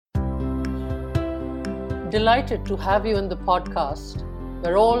Delighted to have you in the podcast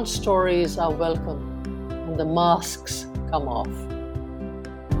where all stories are welcome and the masks come off.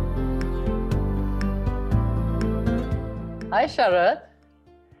 Hi, Sharath.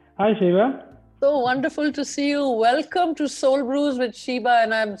 Hi, Shiva. So wonderful to see you. Welcome to Soul Brews with Sheba,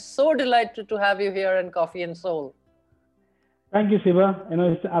 and I'm so delighted to have you here in Coffee and Soul. Thank you, Shiva.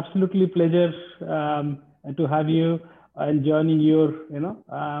 It's absolutely pleasure to have you and joining your,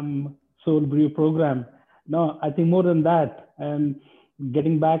 Soul Brew program. No, I think more than that, and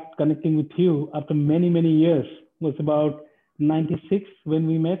getting back, connecting with you after many, many years. It was about 96 when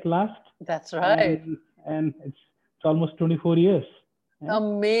we met last. That's right. And it's almost 24 years. Yeah?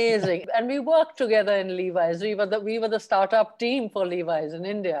 Amazing. And we worked together in Levi's. We were the startup team for Levi's in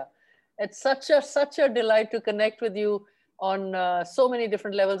India. It's such a delight to connect with you on so many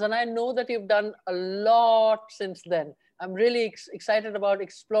different levels. And I know that you've done a lot since then. I'm really excited about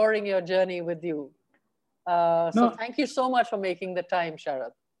exploring your journey with you. So thank you so much for making the time,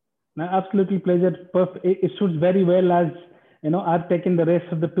 Sharath. No, absolutely pleasure. It suits very well as, I've taken the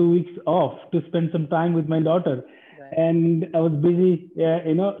rest of the 2 weeks off to spend some time with my daughter. Right. And I was busy,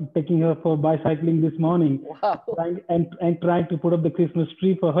 taking her for bicycling this morning. Wow. trying to put up the Christmas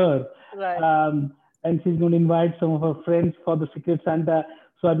tree for her. Right. And she's going to invite some of her friends for the Secret Santa.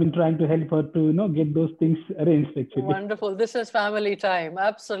 So I've been trying to help her to, get those things arranged, actually. Wonderful. This is family time.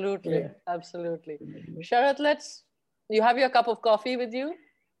 Absolutely. Yeah. Absolutely. Sharath, you have your cup of coffee with you?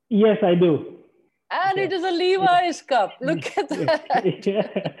 Yes, I do. And it is a Levi's cup. Look at that.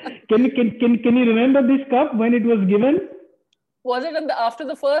 Can you remember this cup when it was given? Was it after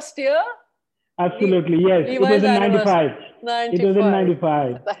the first year? Absolutely, yes. Levi's it was in 95. It was in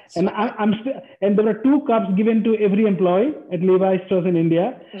 95. And right. And there were 2 cups given to every employee at Levi's stores in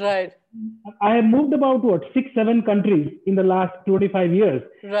India. Right. I have moved about 6-7 countries in the last 25 years.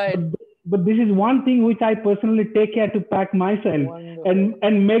 Right. But this is one thing which I personally take care to pack myself. Wonderful.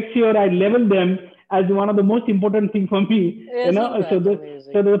 and make sure I level them as one of the most important things for me.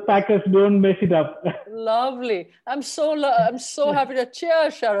 So the packers don't mess it up. Lovely. I'm so happy to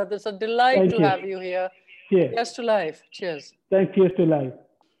cheers, Sharath. It's a delight to have you here. Cheers to life. Cheers. Thanks. Cheers to life.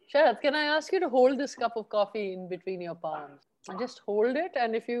 Sharath, can I ask you to hold this cup of coffee in between your palms? And just hold it,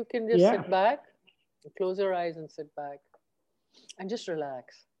 and if you can just sit back, close your eyes and sit back, and just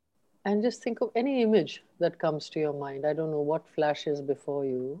relax. And just think of any image that comes to your mind. I don't know what flashes before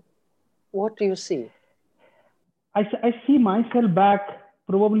you. What do you see? I see myself back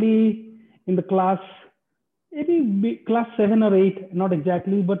probably in the class, maybe class 7 or 8, not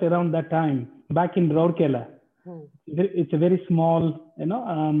exactly, but around that time, back in Rourkela. It's a very small,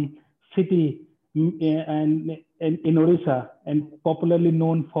 city and in Odisha, and popularly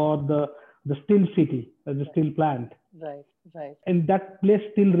known for the steel city, the steel plant. Right. And that place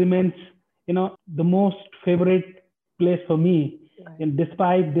still remains, the most favorite place for me. Right. And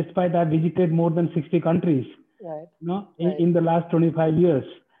despite I've visited more than 60 countries, in the last 25 years.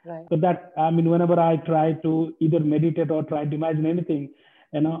 Right. So that, whenever I try to either meditate or try to imagine anything,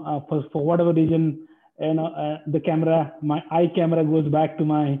 for whatever reason, my eye camera goes back to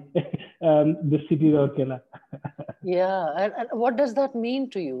my the city of Rourkela. Yeah, and what does that mean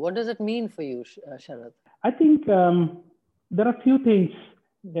to you? What does it mean for you, Sharath? I think there are a few things.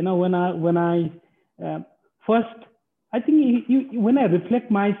 When I first, I think when I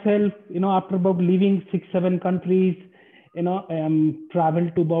reflect myself, after about leaving 6-7 countries,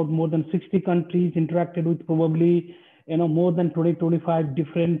 traveled to about more than 60 countries, interacted with probably more than 20-25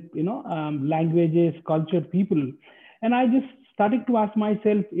 different languages, culture, people, and I just started to ask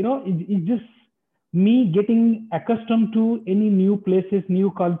myself, it's just me getting accustomed to any new places,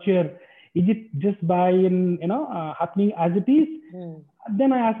 new culture. Is it just by happening as it is?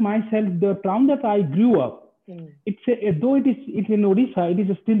 Then I asked myself, the town that I grew up, it's in Odisha, it is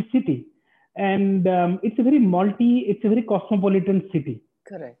a still city, and it's a very cosmopolitan city.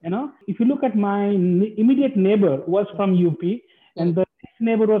 Correct. If you look at my immediate neighbor was from UP, and the next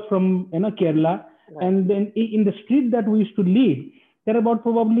neighbor was from Kerala, and then in the street that we used to live, there are about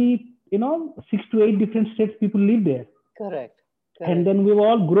probably 6 to 8 different states people live there. Correct. And then we've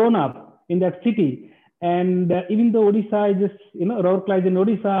all grown up in that city, and even though Odisha is just Rourkela is in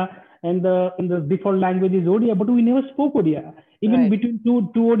Odisha, and the default language is Odia, but we never spoke Odia. Even between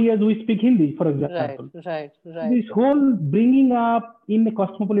two Odias, we speak Hindi, for example. Right. This whole bringing up in a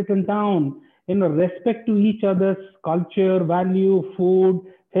cosmopolitan town, respect to each other's culture, value, food,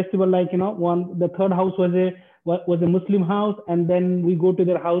 festival. Like the third house was a Muslim house, and then we go to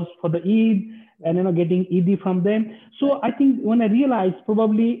their house for the Eid, and getting Eid from them. So I think when I realized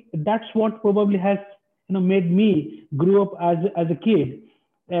probably that's what probably has made me grow up as a kid.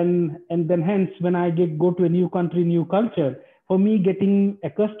 and then hence when I go to a new country, new culture, for me getting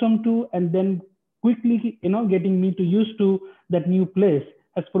accustomed to and then quickly, getting me to used to that new place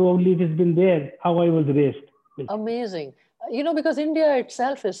has probably, it has been there how I was raised. Amazing. Because India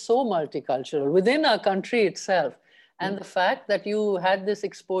itself is so multicultural within our country itself. And the fact that you had this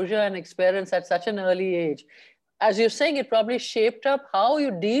exposure and experience at such an early age, as you're saying, it probably shaped up how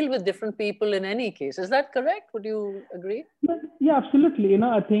you deal with different people in any case. Is that correct? Would you agree? Yeah, absolutely.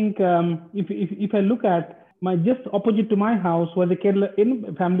 I think if I look at my just opposite to my house was a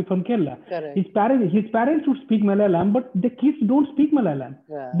family from Kerala. Correct. His parents would speak Malayalam, but the kids don't speak Malayalam.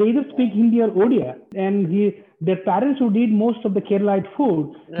 Yeah. They either speak Hindi or Odia, and their parents would eat most of the Keralite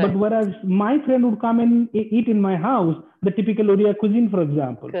food. Right. But whereas my friend would come and eat in my house the typical Odia cuisine, for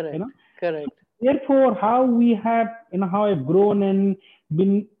example. Correct. Correct. So therefore, how we have, how I've grown and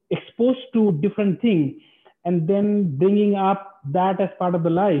been exposed to different things, and then bringing up that as part of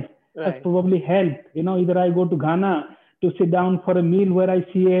the life. Right. Has probably helped. Either I go to Ghana to sit down for a meal where I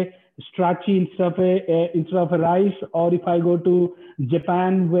see a strachi instead of a rice, or if I go to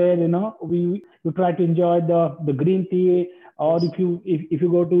Japan where you try to enjoy the green tea, or if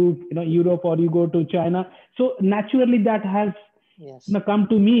you go to Europe or you go to China. So naturally that has come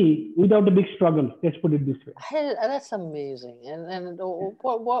to me without a big struggle. Let's put it this way. That's amazing, and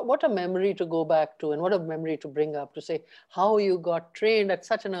what a memory to go back to, and what a memory to bring up to say how you got trained at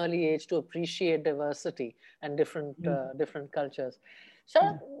such an early age to appreciate diversity and different cultures. So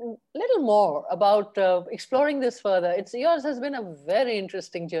a little more about exploring this further. Yours has been a very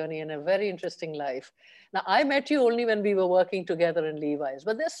interesting journey and a very interesting life. Now, I met you only when we were working together in Levi's,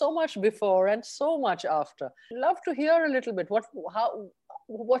 but there's so much before and so much after. Love to hear a little bit.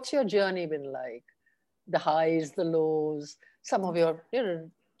 What's your journey been like? The highs, the lows, some of your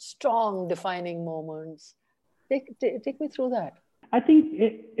strong defining moments. Take me through that. I think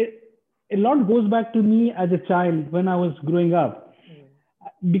a lot goes back to me as a child when I was growing up.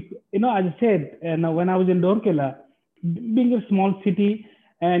 As I said, when I was in Rourkela, being a small city,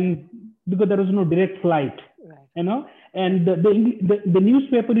 and because there was no direct flight, right. And the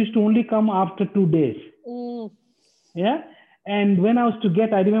newspaper used to only come after 2 days. Yeah. And when I was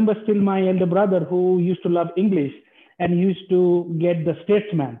I remember still my elder brother who used to love English, and he used to get the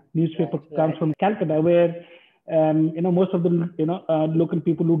Statesman newspaper, comes from Calcutta, where most of the local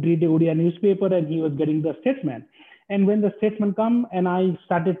people would read the Odia newspaper, and he was getting the Statesman. And when the Statesman come, and I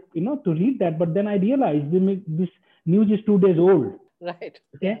started to read that, but then I realized this news is 2 days old. Right.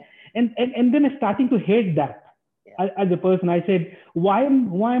 Okay. And then I starting to hate that. As a person, I said, why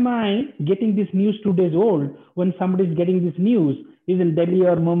am I getting this news 2 days old when somebody is getting this news is in Delhi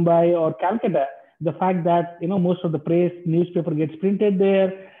or Mumbai or Calcutta? The fact that most of the press newspaper gets printed there,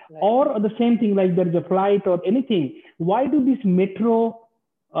 right. Or the same thing, like there is a flight or anything. Why do these metro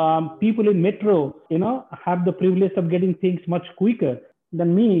people in metro have the privilege of getting things much quicker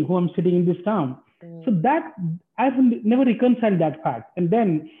than me, who am sitting in this town? So that I've never reconciled that fact. And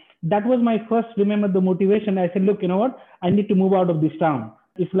then that was my first, remember, the motivation. I said, look, you know what? I need to move out of this town.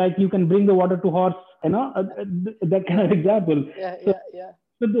 It's like you can bring the water to horse, that kind of example.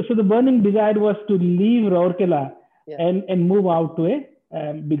 So the burning desire was to leave Rourkela and move out to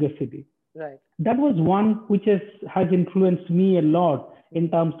a bigger city. Right. That was one which has influenced me a lot in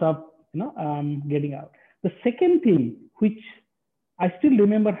terms of getting out. The second thing, which I still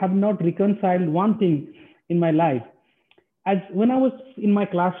remember, have not reconciled one thing in my life. As when I was in my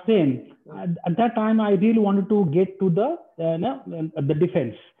class 10, at that time I really wanted to get to the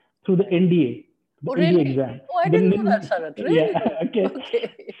defense through the NDA. NDA exam. Oh, I didn't know that, Sarath. Really? Yeah,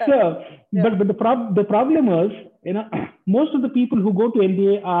 okay. So, but the problem was, most of the people who go to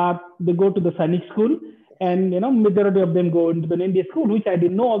NDA they go to the Sainik school, and majority of them go into the NDA school, which I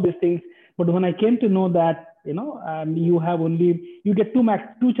didn't know all these things. But when I came to know that you get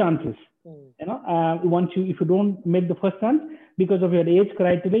two chances. If you don't make the first chance, because of your age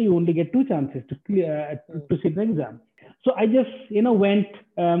criteria, you only get 2 chances to sit the exam. So I just went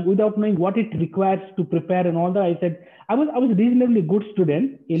without knowing what it requires to prepare and all that. I said I was a reasonably good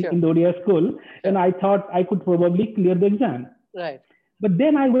student in the Odia school, and I thought I could probably clear the exam. Right. But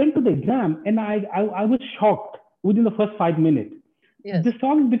then I went to the exam, and I was shocked within the first 5 minutes. Yes. The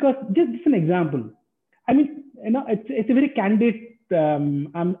song, because just an example. I mean, it's a very candid.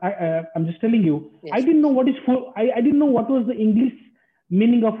 I'm just telling you. Yes. I didn't know what is full. I didn't know what was the English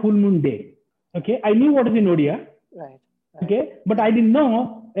meaning of full moon day. Okay, I knew what is in Odia. Right. Okay, but I didn't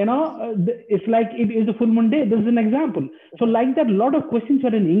know. It's like it is a full moon day. This is an example. So like that, a lot of questions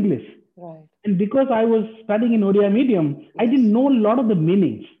were in English. Right. And because I was studying in Odia medium, I didn't know a lot of the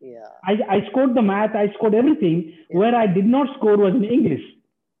meanings. Yeah. I scored the math. I scored everything. Yeah. Where I did not score was in English.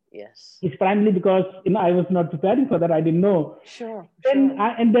 It's primarily because I was not preparing for that. I didn't know. Sure.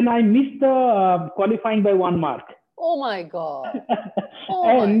 And then I missed the qualifying by 1 mark. Oh my God. Oh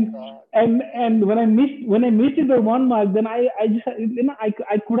my and God. and when I missed it by 1 mark, then I just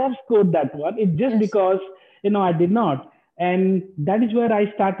I could have scored that one. It's just Yes. because I did not, and that is where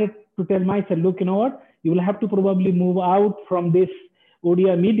I started to tell myself, look, you know what, you will have to probably move out from this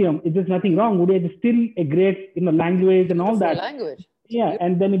ODI medium. There's nothing wrong. ODI is still a great language and all Beautiful that. language. Yeah,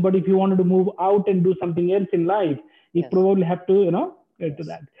 and then but if you wanted to move out and do something else in life, you Yes. probably have to get to Yes.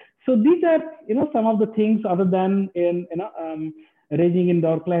 that. So these are some of the things, other than raising in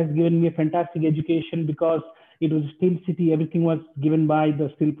Rourkela has given me a fantastic education, because it was a steel city. Everything was given by the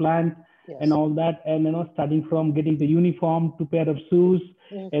steel plant. Yes. And all that, and starting from getting the uniform to pair of shoes,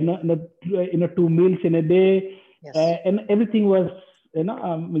 and 2 meals in a day. Yes. And everything was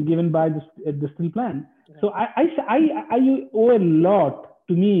given by the steel plant. Right. So I owe a lot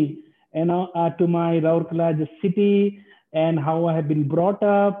to me, to my Rourkela, the city, and how I have been brought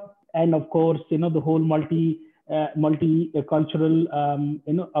up, and of course the whole multicultural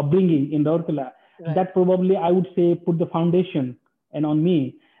upbringing in Rourkela. Right. That probably, I would say, put the foundation on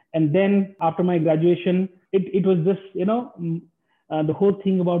me. And then after my graduation, it was just the whole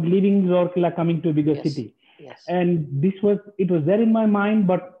thing about leaving Rourkela, coming to a bigger Yes. city. Yes. And it was there in my mind,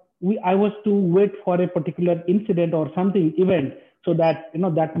 but I was to wait for a particular incident or something, event, so that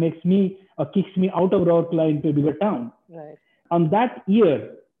that makes me or kicks me out of Rourkela into a bigger town. Right. On that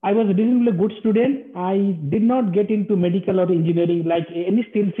year, I was a reasonably good student. I did not get into medical or engineering like any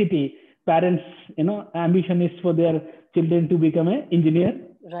steel city. Parents, ambition is for their children to become an engineer.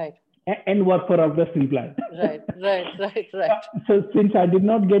 Right. And work for the steel plant. Right. So since I did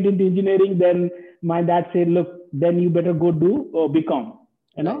not get into engineering, then my dad said, look, then you better go do BCom,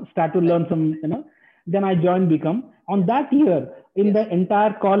 start to learn some, Then I joined BCom. On that year, in the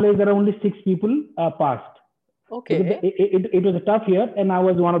entire college, there are only 6 people passed. Okay. It was a tough year, and I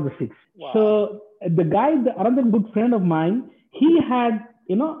was one of the 6. Wow. So the guy, another good friend of mine, he had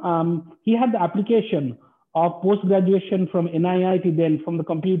the application of post-graduation from NIIT, then from the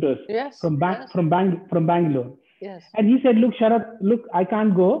computers, Yes. from Bangalore. Yes. And he said, look, Sharath, I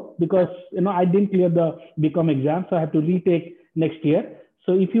can't go because, I didn't clear the BCom exam, so I have to retake next year.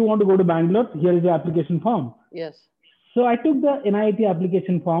 So if you want to go to Bangalore, here is the application form. Yes. So I took the NIIT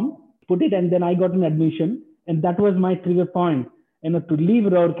application form, put it, and then I got an admission. And that was my trigger point, to leave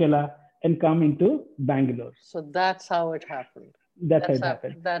Rourkela and come into Bangalore. So that's how it happened. That's how it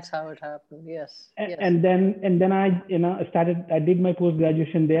happened. That's how it happened. Yes. And then I started. I did my post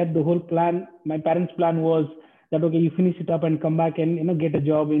graduation there. The whole plan, my parents' plan was that, okay, you finish it up and come back and get a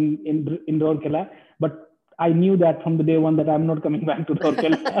job in Rourkela. But I knew that from the day one that I'm not coming back to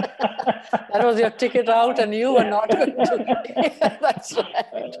Rourkela. That was your ticket out, and you were not going to. That's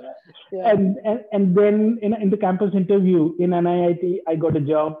right. Yeah. And then in the campus interview in NIIT, I got a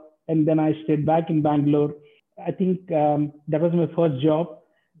job, and then I stayed back in Bangalore. I think that was my first job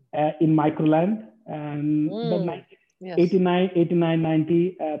in Microland, and 89,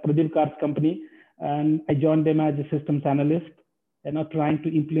 90, Pradeep Kar's company, and I joined them as a systems analyst, trying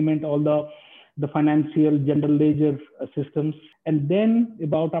to implement all the financial general ledger systems. And then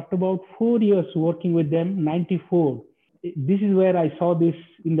after about 4 years working with them, 94, this is where I saw this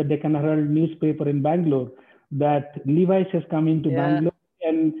in the Deccan Herald newspaper in Bangalore, that Levi's has come into Bangalore,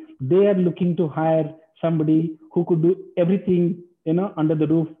 and they are looking to hire somebody who could do everything, under the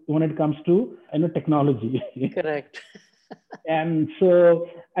roof when it comes to, technology. Correct. And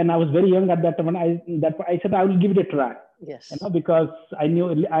I was very young at that time. I said, I will give it a try. Yes. Because I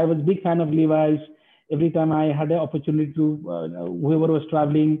knew I was a big fan of Levi's. Every time I had an opportunity to, whoever was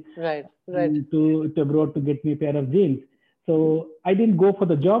traveling to abroad, to get me a pair of jeans. So I didn't go for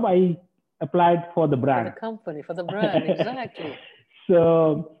the job. I applied for the brand. For the company, for the brand, exactly.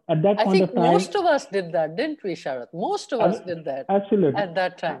 So at that point of time, most of us did that, didn't we, Sharath? Most of us did that. Absolutely. At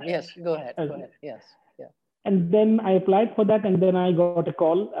that time. Yes, go ahead. Yes. Yeah. And then I applied for that, and then I got a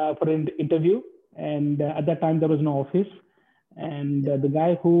call for an interview. And at that time, there was no office. And the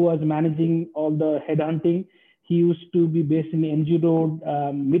guy who was managing all the headhunting, he used to be based in MG Road,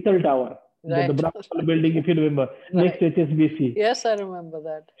 Mittal Tower. Right. The Brown building, if you remember, next to HSBC. Yes, I remember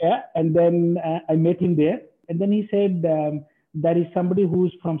that. Yeah, and then I met him there. And then he said, there is somebody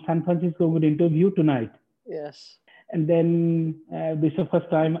who's from San Francisco who would interview tonight. Yes. And then this is the first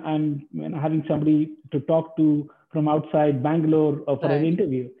time I'm having somebody to talk to from outside Bangalore for an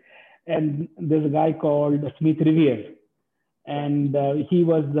interview. And there's a guy called Smith Riviere. And he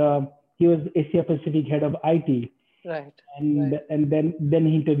was Asia Pacific head of IT. Right. And then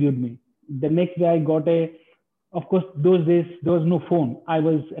he interviewed me. The next day I got a of course, those days there was no phone. I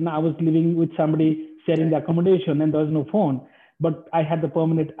was living with somebody sharing the accommodation, and there was no phone. But I had the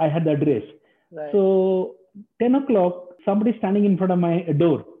address. Right. So 10 o'clock, somebody standing in front of my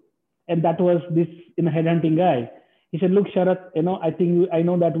door, and that was this headhunting guy. He said, "Look, Sharath, I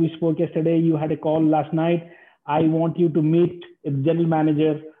know that we spoke yesterday. You had a call last night. I want you to meet the general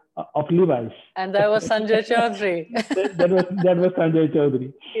manager of Levi's." And that was Sanjay Chaudhary. that was Sanjay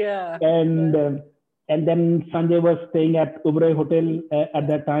Chaudhary. Yeah. And then Sanjay was staying at Oberoi Hotel at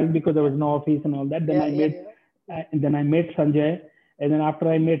that time because there was no office and all that. Then I met Sanjay. And then after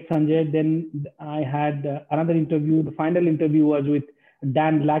I met Sanjay, then I had another interview. The final interview was with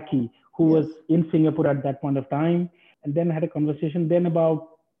Dan Lackey, who was in Singapore at that point of time. And then I had a conversation. Then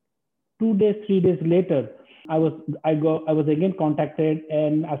about 3 days later, I was again contacted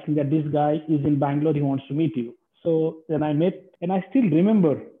and asking that this guy is in Bangalore. He wants to meet you. So then I met, and I still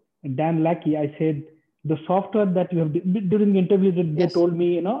remember Dan Lackey. I said, the software that you have, during the interview, they told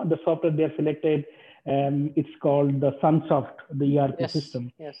me, the software they have selected, it's called the Sunsoft, the ERP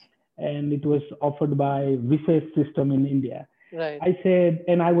system. Yes. And it was offered by Visage System in India. Right. I said,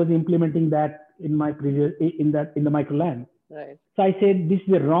 and I was implementing that in my previous, in the Microland. Right. So I said, this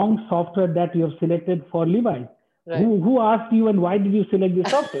is the wrong software that you have selected for Levi. Right. Who asked you, and why did you select this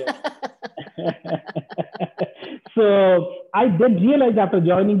software? So I then realized after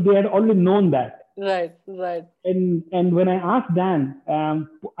joining, they had already known that. Right. And when I asked Dan,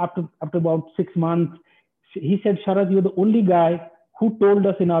 after about 6 months, he said, "Sharath, you're the only guy who told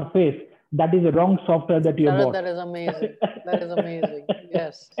us in our face that is the wrong software that you bought." That is amazing. That is amazing.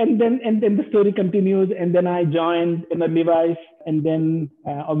 Yes. And then the story continues. And then I joined in the Levi's, and then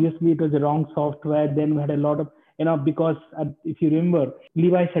obviously it was the wrong software. Then we had a lot of, because if you remember,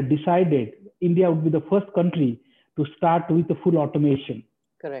 Levi's had decided India would be the first country to start with the full automation.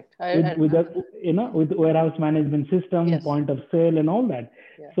 Correct. With warehouse management system, point of sale, and all that.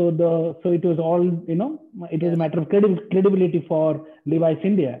 Yeah. So it was all, it was a matter of credibility for Levi's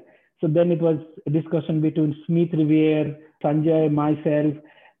India. So then it was a discussion between Smith Riviere, Sanjay, myself.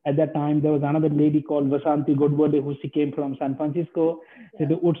 At that time, there was another lady called Vasanti Godbole, who she came from San Francisco. Yeah.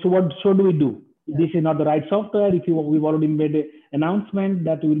 So what should we do? Yeah. This is not the right software. We've already made an announcement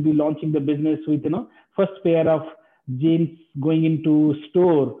that we will be launching the business with, first pair of jeans going into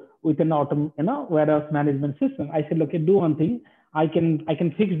store with an warehouse management system. I said, okay, do one thing. I can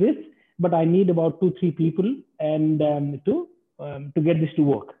fix this, but I need about 2-3 people and to get this to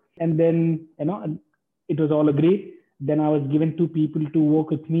work. And then it was all agreed. Then I was given 2 people to work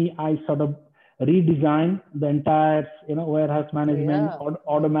with me. I sort of redesigned the entire warehouse management,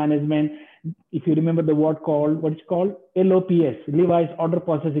 order management. If you remember the word called, what it's called, LOPS, Levi's Order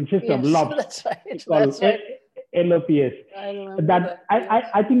Processing System. Yes, that's right. That's right. LOPS. I remember that.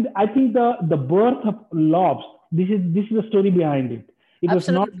 I think the birth of LOPS. This is the story behind it. It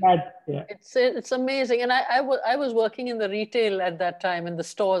Absolutely. was not that. Yeah. It's amazing, and I was working in the retail at that time in the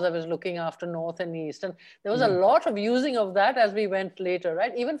stores. I was looking after North and East, and there was a lot of using of that as we went later,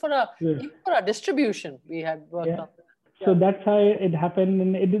 right? Even for our distribution, we had worked on that. Yeah. So that's how it happened,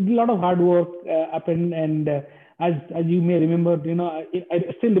 and it did a lot of hard work happened. And as you may remember,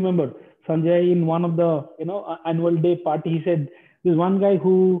 I still remember Sanjay in one of the annual day party. He said, "There's one guy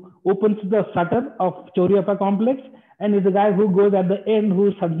who opens the shutter of Choriapa complex, and is the guy who goes at the end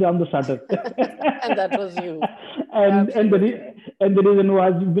who shuts down the shutter." And that was you. and the reason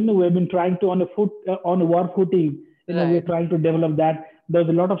was we've been trying to on a war footing. We're trying to develop that. There's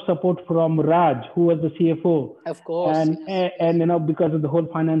a lot of support from Raj, who was the CFO. Of course. And because of the whole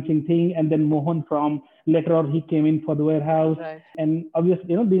financing thing, and then Mohan from later on he came in for the warehouse. Right. And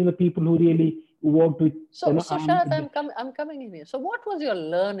obviously, these are the people who really worked with. So Sharath, I'm coming in here. So what was your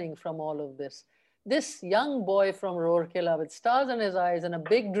learning from all of this? This young boy from Rourkela with stars in his eyes and a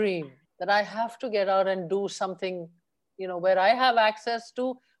big dream that I have to get out and do something, where I have access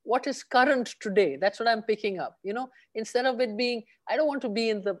to what is current today. That's what I'm picking up, instead of it being, I don't want to be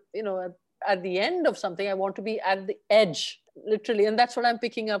in the, at the end of something. I want to be at the edge, literally. And that's what I'm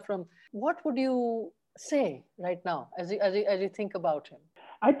picking up from. What would you say right now as you think about him?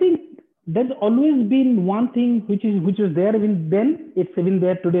 I think there's always been one thing which was there even then. It's even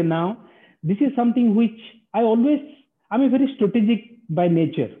there today now. This is something which I'm a very strategic by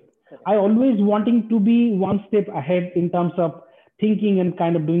nature. I always wanting to be one step ahead in terms of thinking and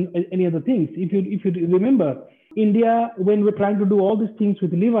kind of doing any other things. If you remember, India, when we're trying to do all these things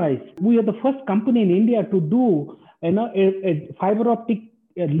with Levi's, we are the first company in India to do a fiber optic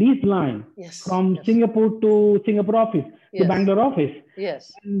lease line from Singapore to Singapore office to Bangalore office.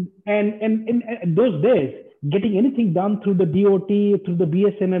 Yes. And in those days, getting anything done through the DOT, through the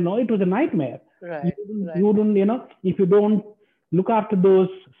BSNL, it was a nightmare. Right. You don't, if you don't look after those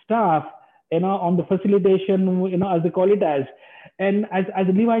staff, on the facilitation, as they call it and as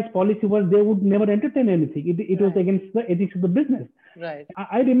Levi's policy was, they would never entertain anything. It was against the ethics of the business. Right.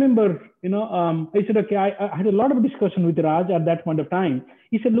 I remember, I said, okay, I had a lot of discussion with Raj at that point of time.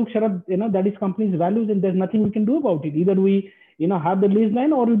 He said, look, Sharad, that is company's values and there's nothing we can do about it. Either we, have the lease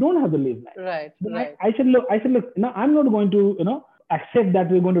line or we don't have the lease line. Right. Right. I said, look, I'm not going to, accept that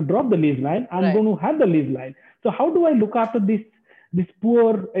we're going to drop the lease line. I'm going to have the lease line. So how do I look after this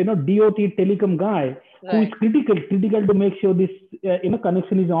poor, DOT telecom guy who is critical to make sure this,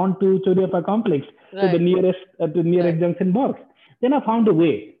 connection is on to Choriapa complex to the nearest junction box. Then I found a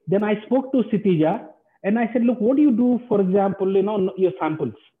way. Then I spoke to Kshitija and I said, look, what do you do, for example, your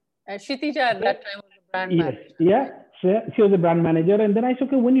samples? Kshitija at that time was the brand manager. Yeah. She was a brand manager. And then I said,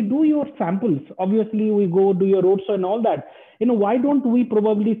 okay, when you do your samples, obviously we go do your roadshow and all that. Why don't we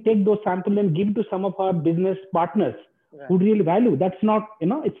probably take those samples and give to some of our business partners who really value? That's not,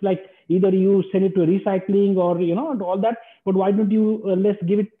 it's like either you send it to recycling or, all that. But why don't you, let's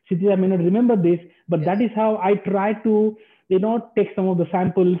give it, Kshitija may not remember this, but that is how I try to, take some of the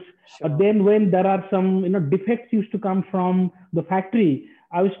samples. Then when there are some, defects used to come from the factory,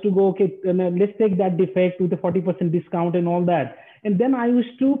 I used to go, okay, let's take that defect with a 40% discount and all that. And then I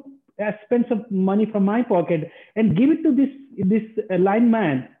used to spend some money from my pocket and give it to this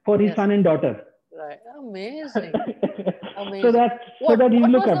lineman for his son and daughter. Right. Amazing. Amazing. So that he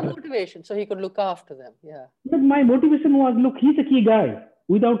look after. What was the motivation? So he could look after them. Yeah. But my motivation was, look, he's a key guy.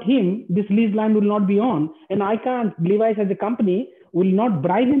 Without him, this lease line will not be on. And I can't, Levi's as a company will not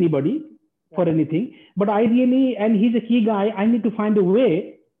bribe anybody for anything. But and he's a key guy, I need to find a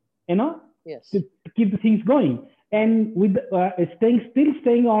way, to keep the things going. And with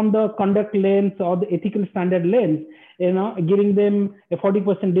staying on the conduct lens or the ethical standard lens, giving them a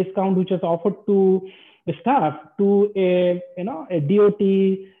 40% discount, which was offered to the staff, to a DOT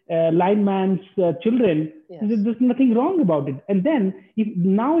lineman's children. There's nothing wrong about it. And then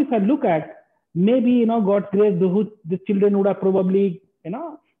if I look at, maybe, God's grace, the children would have probably,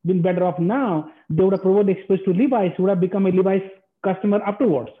 been better off now. They would have probably exposed to Levi's, would have become a Levi's customer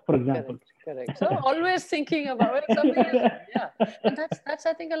afterwards, for example. Correct. So always thinking about it. And that's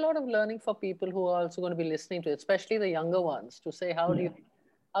I think a lot of learning for people who are also going to be listening to it, especially the younger ones, to say how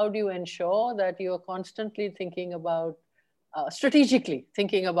do you ensure that you are constantly thinking about strategically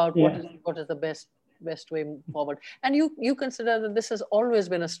thinking about what is the best way forward. And you consider that this has always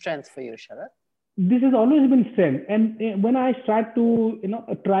been a strength for you, Sharad? This has always been strength. And when I start to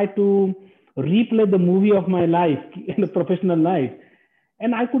try to replay the movie of my life in the professional life,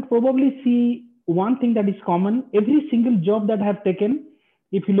 and I could probably see one thing that is common. Every single job that I have taken,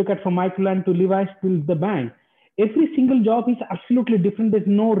 if you look at from Microland to Levi's to the bank, every single job is absolutely different. There's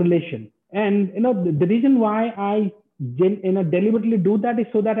no relation. And the reason why I deliberately do that is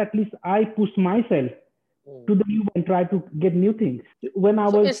so that at least I push myself to the new and try to get new things.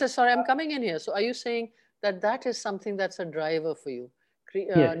 Sorry, I'm coming in here. So are you saying that is something that's a driver for you?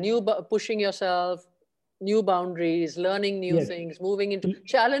 Pushing yourself, new boundaries, learning new things, moving into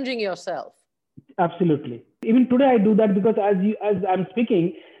challenging yourself. Absolutely. Even today I do that because as I'm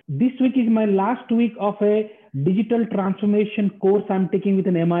speaking, this week is my last week of a digital transformation course I'm taking with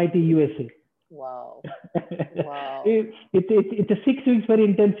an MIT USA. Wow. It's a 6 weeks very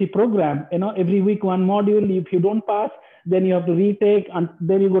intensive program. Every week one module. If you don't pass, then you have to retake and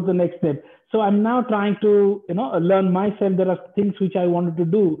then you go to the next step. So I'm now trying to learn myself. There are things which I wanted to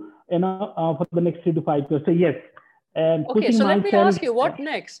do for the next 3 to 5 years. So yes. Okay, so let me ask you, what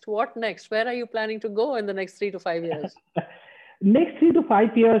next? What next? Where are you planning to go in the next 3 to 5 years? Next 3 to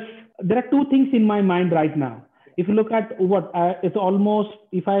 5 years, there are two things in my mind right now. If you look at it's almost,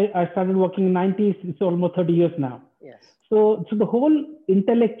 if I started working in the 90s, it's almost 30 years now. Yes. So the whole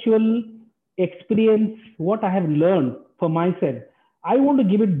intellectual experience, what I have learned for myself, I want to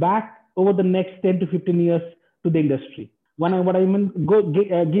give it back over the next 10 to 15 years to the industry. What I mean,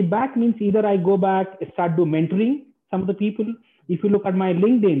 give back means either I go back, start do mentoring some of the people. If you look at my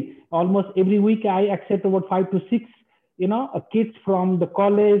LinkedIn, almost every week I accept about 5 to 6, kids from the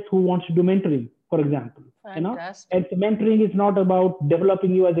college who wants to do mentoring, for example. Fantastic. And mentoring is not about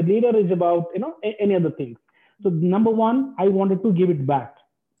developing you as a leader, it's about, any other things. So number one, I wanted to give it back.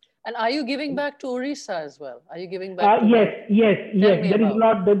 And are you giving back to Orissa as well? Are you giving back? Yes.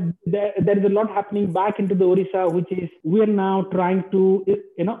 There is a lot happening back into the Orissa, which is we are now trying to,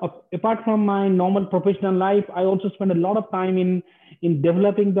 apart from my normal professional life, I also spend a lot of time in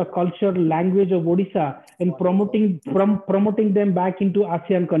developing the culture, language of Odisha and promoting them back into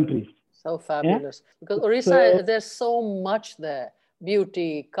ASEAN countries. So fabulous. Because Orissa, there's so much there.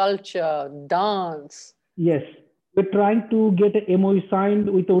 beauty, culture, dance. Yes, we're trying to get a MOU signed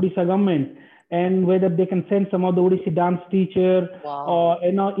with the Odisha government, and whether they can send some of the Odissi dance teacher Wow. or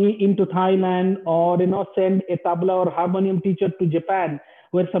into Thailand, or send a tabla or harmonium teacher to Japan,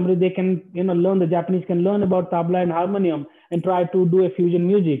 where somebody they can learn, the Japanese can learn about tabla and harmonium and try to do a fusion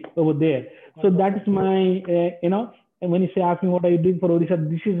music over there. So that is my and when you say, ask me what are you doing for Odisha,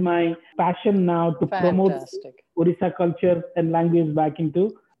 this is my passion now to promote Fantastic. Odisha culture and language back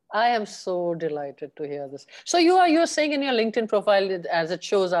into. I am so delighted to hear this. So you're saying in your LinkedIn profile, as it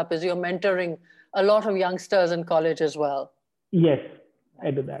shows up, is you're mentoring a lot of youngsters in college as well. Yes,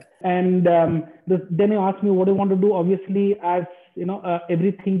 I do that. And then you ask me what I want to do. Obviously, as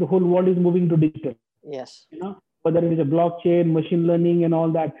everything, the whole world is moving to digital. Yes. Whether it is a blockchain, machine learning, and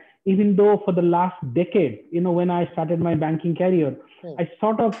all that. Even though for the last decade, when I started my banking career, I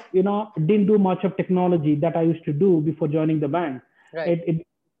sort of, didn't do much of technology that I used to do before joining the bank. Right. It's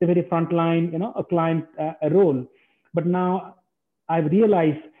a very frontline, a client role. But now I've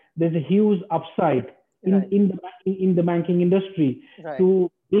realized there's a huge upside in the banking industry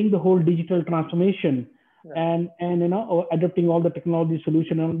to bring the whole digital transformation and adopting all the technology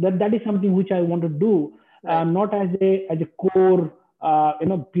solution. And that is something which I want to do, not as a core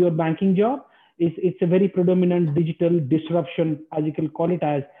pure banking job. It's a very predominant digital disruption, as you can call it,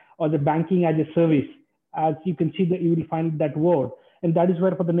 as, or the banking as a service. As you can see, that you will find that word, and that is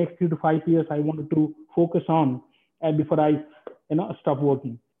where for the next 3 to 5 years I wanted to focus on before I stop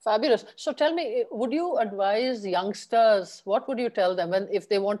working. Fabulous. So tell me, would you advise youngsters, what would you tell them if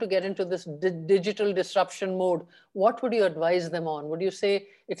they want to get into this digital disruption mode? What would you advise them on? Would you say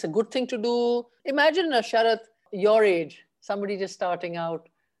it's a good thing to do? Imagine, Sharath, your age, somebody just starting out,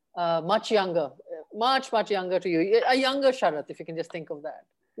 much younger to you, a younger Sharath, if you can just think of that.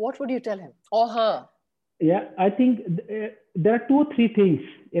 What would you tell him or her? Yeah, I think there are 2 or 3 things,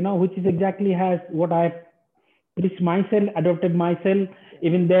 which is exactly has what I preached myself, adopted myself,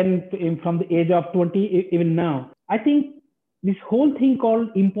 even then from the age of 20, even now. I think this whole thing called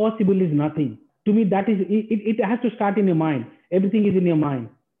impossible is nothing. To me, that is, it has to start in your mind. Everything is in your mind.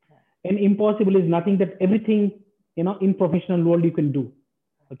 And impossible is nothing, that everything, in professional world you can do.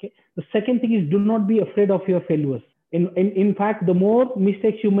 Okay. The second thing is, do not be afraid of your failures. In fact, the more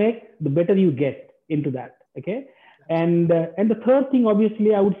mistakes you make, the better you get into that. Okay. And the third thing,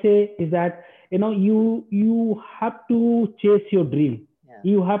 obviously, I would say is that, you have to chase your dream.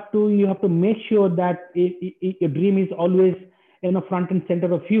 You have to make sure that your dream is always front and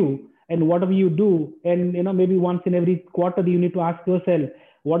center of you, and whatever you do, and maybe once in every quarter you need to ask yourself,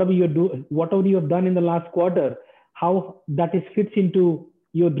 whatever you have done in the last quarter, how that is fits into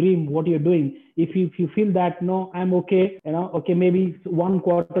your dream, what you're doing. If you feel that, no, I'm okay, okay, maybe one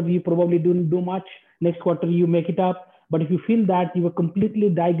quarter you probably didn't do much, next quarter you make it up. But if you feel that you were completely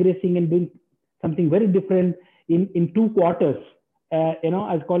digressing and doing something very different in 2 quarters,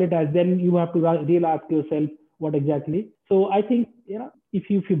 as call it as, then you have to really ask yourself what exactly. So I think, if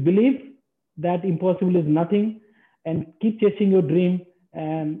you believe that impossible is nothing and keep chasing your dream,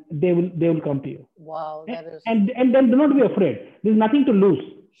 and they will come to you. Wow, that is. And then do not be afraid. There's nothing to lose.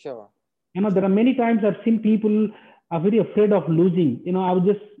 Sure. There are many times I've seen people are very afraid of losing. I was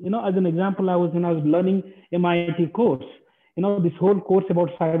just, as an example, I was learning MIT course, this whole course about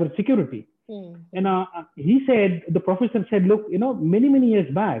cyber security. And the professor said, look, many years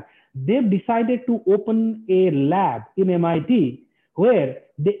back, they've decided to open a lab in MIT where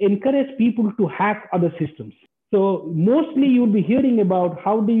they encourage people to hack other systems. So mostly you'll be hearing about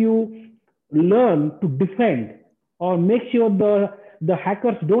how do you learn to defend or make sure the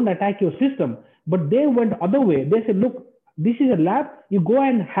hackers don't attack your system. But they went other way. They said, look, this is a lab. You go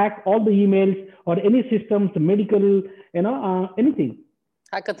and hack all the emails or any systems, medical, anything.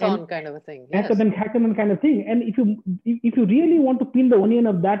 Hackathon kind of a thing. Yes. Hackathon kind of thing. And if you really want to peel the onion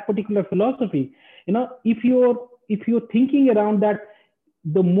of that particular philosophy, if you're thinking around that,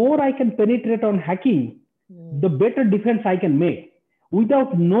 the more I can penetrate on hacking, the better defense I can make.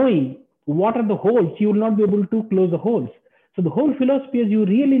 Without knowing what are the holes, you will not be able to close the holes. So the whole philosophy is, you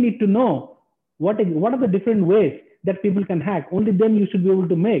really need to know what are the different ways that people can hack. Only then you should be able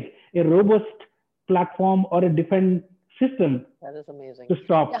to make a robust platform or a defense system. That is amazing. To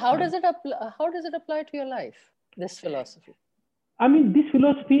stop. How does it apply to your life, this philosophy? I mean, this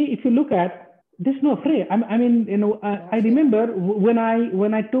philosophy, if you look at, there's no afraid. I remember when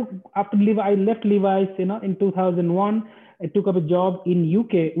I took, after I left Levi's, in 2001, I took up a job in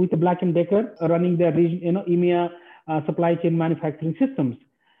UK with Black & Decker, running their region, EMEA supply chain manufacturing systems.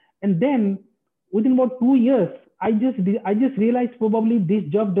 And then within about 2 years, I just realized probably this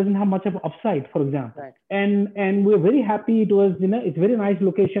job doesn't have much of upside, for example. Right. And we're very happy. It was, it's very nice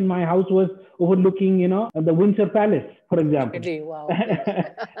location. My house was overlooking, the Windsor Palace, for example. Really? Wow.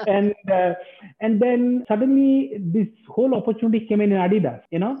 Yes. And then suddenly this whole opportunity came in Adidas.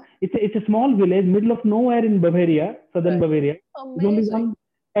 It's a small village, middle of nowhere in Bavaria, southern Right. Bavaria. Amazing.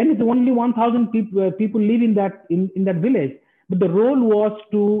 It's only 1,000 people live in that village. But the role was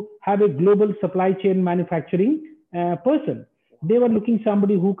to have a global supply chain manufacturing person. They were looking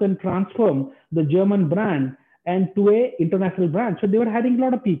somebody who can transform the German brand and to a international brand. So they were hiring a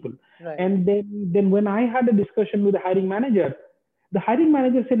lot of people. Right. And then when I had a discussion with the hiring manager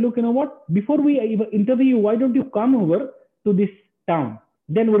said, look, you know what? Before we interview you, why don't you come over to this town?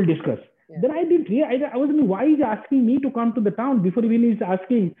 Then we'll discuss. Yeah. Then I didn't realize, I was thinking, why is he asking me to come to the town before even he's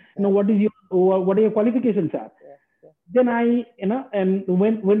asking, what are your qualifications are? Then I, and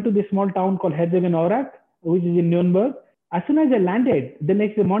went to this small town called Herzogenaurach, which is in Nuremberg. As soon as I landed, the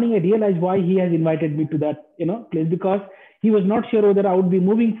next morning, I realized why he has invited me to that, place, because he was not sure whether I would be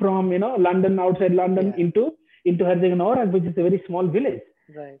moving from, London, outside London, into Herzogenaurach, which is a very small village.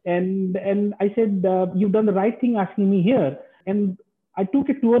 Right. And I said, you've done the right thing asking me here. And I took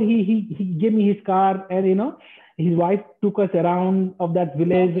a tour. He gave me his car, and his wife took us around of that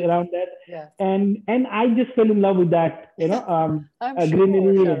village, around that. Yeah. And I just fell in love with that,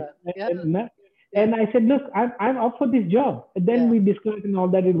 greenery. Sure. And I said, look, I'm up for this job. And then we discussed and all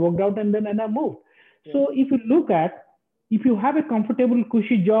that. It worked out, and I moved. Yeah. So if you have a comfortable,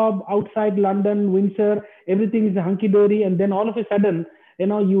 cushy job outside London, Windsor, everything is hunky-dory, and then all of a sudden,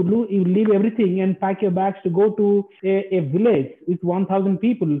 you leave everything and pack your bags to go to a village with 1,000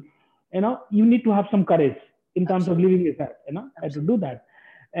 people, you need to have some courage in terms of leaving your life, to do that.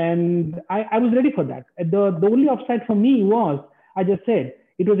 And I was ready for that. The only upside for me was, I just said,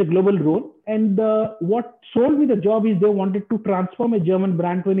 it was a global role. And what sold me the job is they wanted to transform a German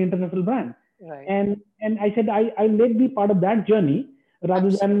brand to an international brand. Right. And I said, I let be part of that journey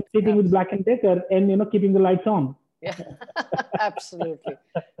rather than sitting with Black & Decker and, keeping the lights on. Yeah, absolutely.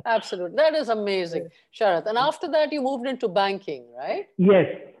 That is amazing, Sharath. And after that, you moved into banking, right? Yes.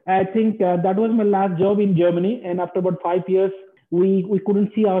 I think that was my last job in Germany. And after about 5 years, we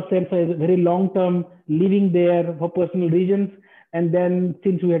couldn't see ourselves as a very long-term living there for personal reasons. And then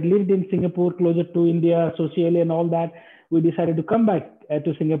since we had lived in Singapore, closer to India, socially and all that, we decided to come back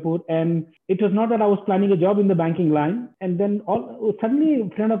to Singapore. And it was not that I was planning a job in the banking line. And then suddenly a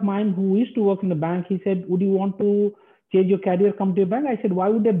friend of mine who used to work in the bank, he said, would you want to change your career, come to a bank? I said, why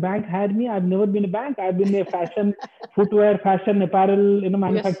would a bank hire me? I've never been a bank. I've been a fashion, footwear, fashion, apparel,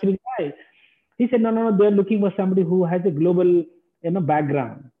 manufacturing guy. He said, no, they're looking for somebody who has a global,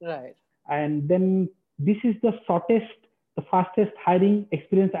 background. Right. And then this is the fastest hiring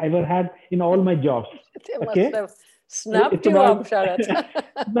experience I ever had in all my jobs. They must have snapped you up, Sharath.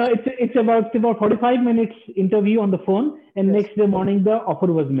 No, it's about 45 minutes interview on the phone, and next day morning the offer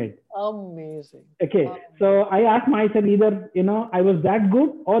was made. Amazing. Okay, so I asked myself either I was that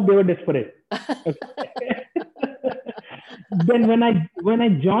good or they were desperate. Then when I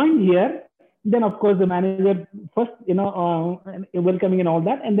joined here, then of course the manager first welcoming and all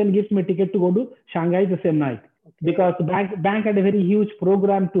that, and then gives me a ticket to go to Shanghai the same night. Because the bank had a very huge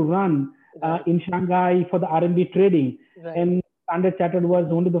program to run in Shanghai for the RMB trading. Right. And Standard Chartered was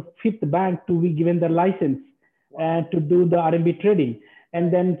only the 5th bank to be given the license to do the RMB trading.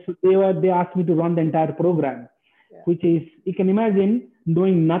 And then they asked me to run the entire program, which is, you can imagine,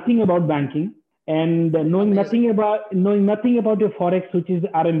 knowing nothing about banking and knowing nothing about your Forex, which is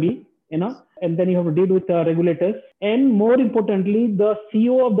RMB, and then you have to deal with regulators. And more importantly, the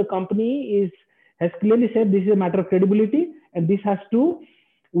CEO of the company has clearly said this is a matter of credibility, and we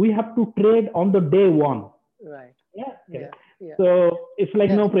have to trade on the day one. Right. Yeah. So it's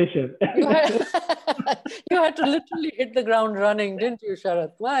like no pressure. You had to literally hit the ground running, didn't you,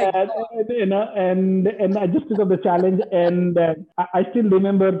 Sharath? And I just took up the challenge, and I still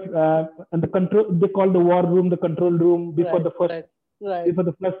remember and the control, they call the war room, the control room before before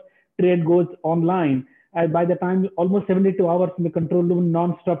the first trade goes online. By the time, almost 72 hours in the control room,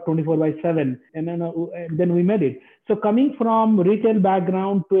 non-stop, 24/7, and then we made it. So coming from retail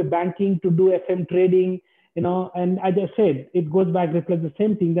background to a banking to do FM trading, and I just said it goes back, reflects the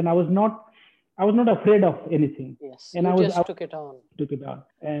same thing. Then I was not afraid of anything. Yes, and I took it on.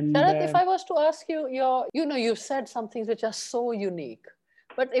 And Sharath, if I was to ask you, you've said some things which are so unique.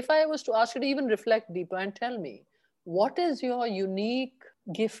 But if I was to ask you to even reflect deeper and tell me, what is your unique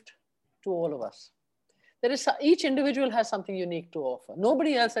gift to all of us? Each individual has something unique to offer.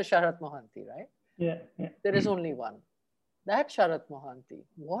 Nobody else has Sharath Mohanty, right? Yeah. There is only one. That Sharath Mohanty,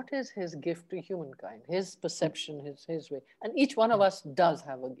 what is his gift to humankind? His perception, his way. And each one of us does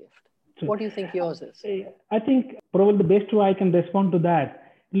have a gift. So, What do you think yours is? I think probably the best way I can respond to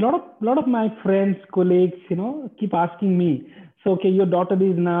that. A lot of my friends, colleagues, keep asking me. So, okay, your daughter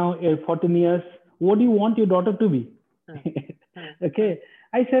is now 14 years. What do you want your daughter to be? Okay,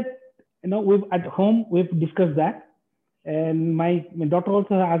 I said, we've at home we've discussed that, and my daughter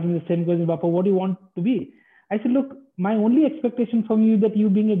also asked me the same question, Papa, what do you want to be? I said, look, my only expectation from you is that you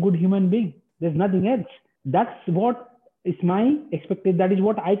being a good human being. There's nothing else. That's what is my expectation. That is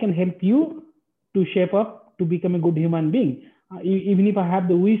what I can help you to shape up to become a good human being. Even if I have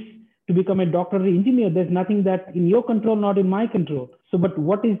the wish to become a doctor or engineer, there's nothing that in your control, not in my control. So, but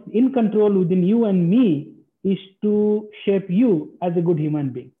what is in control within you and me is to shape you as a good human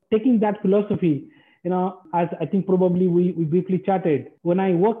being. Taking that philosophy, as I think probably we briefly chatted, when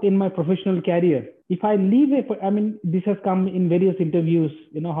I worked in my professional career, if I leave this has come in various interviews,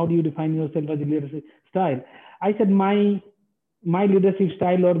 how do you define yourself as a leadership style? I said my leadership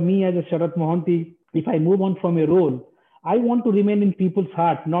style, or me as a Sharath Mohanty, if I move on from a role, I want to remain in people's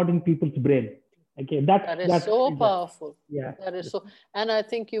heart, not in people's brain. Okay, that's so powerful. Yeah, that is so. And I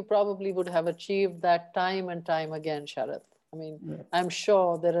think you probably would have achieved that time and time again, Sharath. I mean, yeah. I'm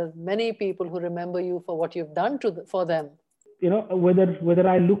sure there are many people who remember you for what you've done for them. Whether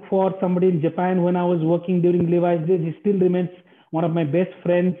I look for somebody in Japan when I was working during Levi's days, he still remains one of my best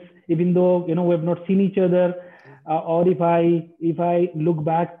friends, even though we have not seen each other. Or if I look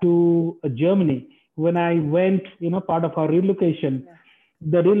back to Germany, when I went, part of our relocation, yeah.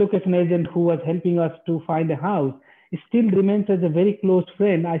 The relocation agent who was helping us to find a house, it still remains as a very close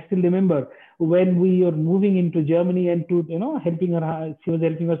friend. I still remember when we were moving into Germany and to, helping her, she was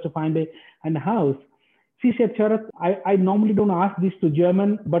helping us to find a house. She said, Sharath, I normally don't ask this to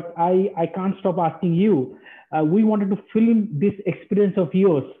German, but I can't stop asking you. We wanted to film this experience of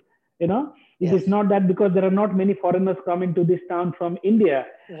yours, It yes. is not that because there are not many foreigners coming to this town from India,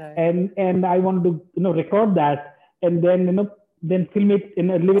 right. and I wanted to, record that and then film it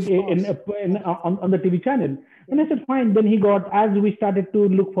on the TV channel. And I said, fine. Then as we started to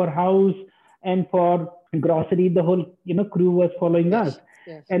look for house and for grocery, the whole, crew was following yes. us.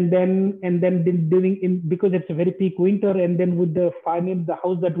 Yes. And then because it's a very peak winter, and then with finding the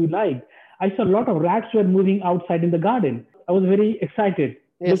house that we liked, I saw a lot of rats were moving outside in the garden. I was very excited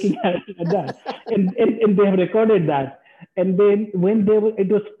yes. looking at that, and they have recorded that. And then when it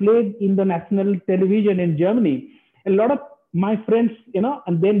was played in the national television in Germany, a lot of my friends,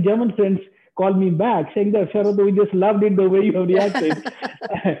 and then German friends called me back saying that, Sharath, we just loved it the way you have reacted.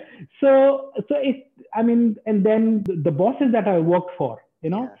 So and then the bosses that I worked for,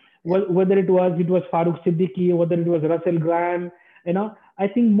 whether it was Farooq Siddiqui, whether it was Russell Graham, I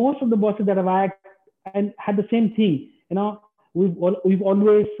think most of the bosses that I've had and had the same thing, we've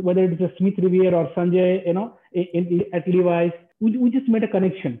always, whether it is Smith Revere or Sanjay, at Levi's, we just made a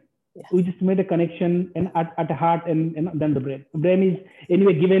connection. Yes. We just made a connection and at the heart and then the brain. The brain is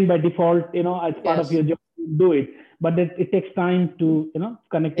anyway given by default, as part yes. of your job, you do it. But it takes time to,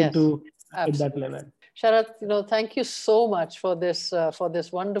 connect yes. it to at that level. Sharath, thank you so much for this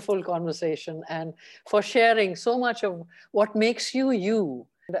wonderful conversation and for sharing so much of what makes you you,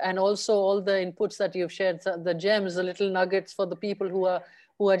 and also all the inputs that you've shared, the gems, the little nuggets for the people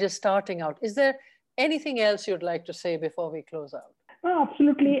who are just starting out. Is there anything else you'd like to say before we close out? Oh,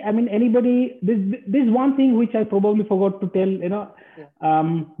 absolutely. I mean, this one thing which I probably forgot to tell,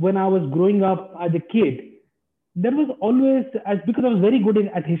 when I was growing up as a kid, there was always, because I was very good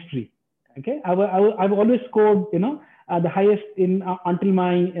at history. Okay. I've always scored, the highest until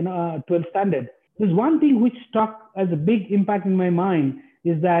my 12th standard. There's one thing which stuck as a big impact in my mind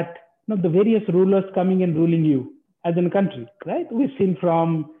is that, the various rulers coming and ruling you as in a country, right? We've seen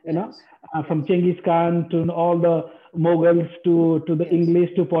from, from Genghis Khan to all the Mughals to the yes. English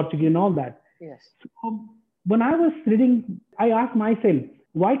to Portuguese and all that. Yes. So when I was reading, I asked myself,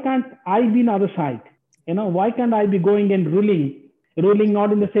 why can't I be on the other side? Why can't I be going and ruling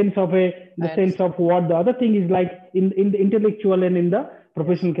not in the sense of sense of what the other thing is like in the intellectual and in the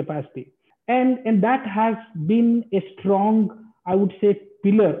professional yes. capacity. And that has been a strong, I would say,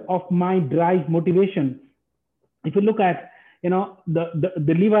 pillar of my drive motivation. If you look at,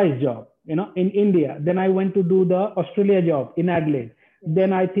 the Levi's job, in India. Then I went to do the Australia job in Adelaide.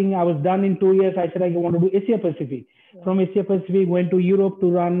 Then I think I was done in 2 years. I said I want to do Asia Pacific. Yeah. From Asia Pacific, went to Europe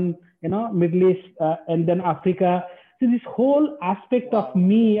to run, Middle East and then Africa. So this whole aspect wow. of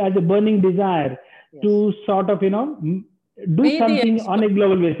me as a burning desire yes. to sort of, do something on a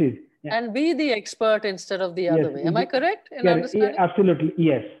global basis. Yeah. And be the expert instead of the other way. Am I correct in understanding? Yeah, absolutely.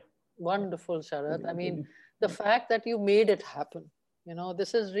 Yes. Wonderful, Sharath. I mean, the fact that you made it happen.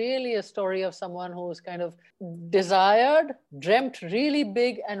 This is really a story of someone who's kind of desired, dreamt really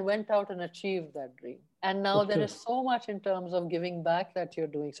big, and went out and achieved that dream. And now there is so much in terms of giving back that you're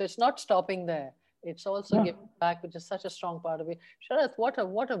doing. So it's not stopping there. It's also giving back, which is such a strong part of it. Sharath,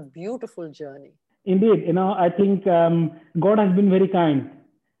 what a beautiful journey. Indeed, I think God has been very kind.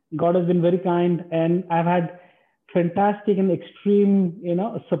 God has been very kind, and I've had fantastic and extreme,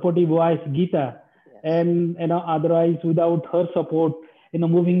 supportive wife, Geeta. And otherwise, without her support,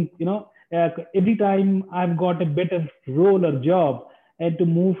 moving, every time I've got a better role or job and to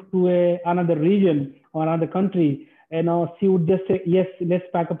move to another region or another country, she would just say, yes, let's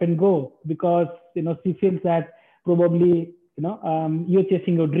pack up and go, because she feels that probably you're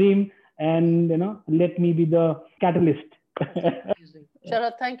chasing your dream, and let me be the catalyst.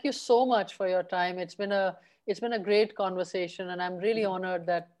 Sharath, thank you so much for your time. It's been a great conversation, and I'm really honored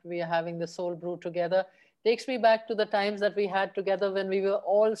that we are having the Soul Brew together. Takes me back to the times that we had together when we were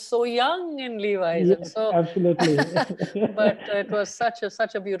all so young in Levi's. Yes, and so, absolutely. But it was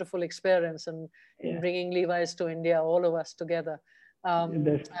such a beautiful experience, and in bringing Levi's to India, all of us together.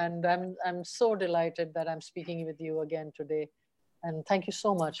 And I'm so delighted that I'm speaking with you again today. And thank you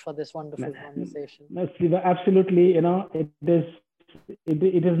so much for this wonderful conversation. No, Siva, absolutely.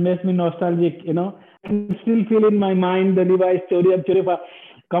 It has made me nostalgic. I can still feel in my mind the Levi's story of Choripa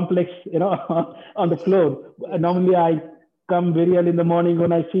complex, on the floor. Normally, I come very early in the morning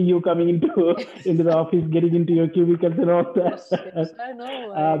when I see you coming into the office, getting into your cubicles and all that. Yes, I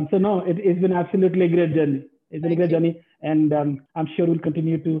know. So no, it's been absolutely a great journey. It's been a great journey, and I'm sure we'll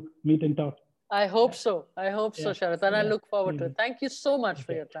continue to meet and talk. I hope so. Sharath, and I look forward to it. Thank you so much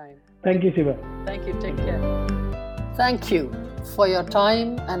for your time. Thank you, Siva. Thank you. Take care. Thank you for your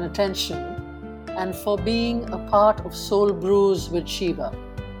time and attention, and for being a part of Soul Brews with Shiva.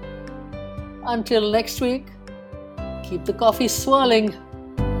 Until next week, keep the coffee swirling.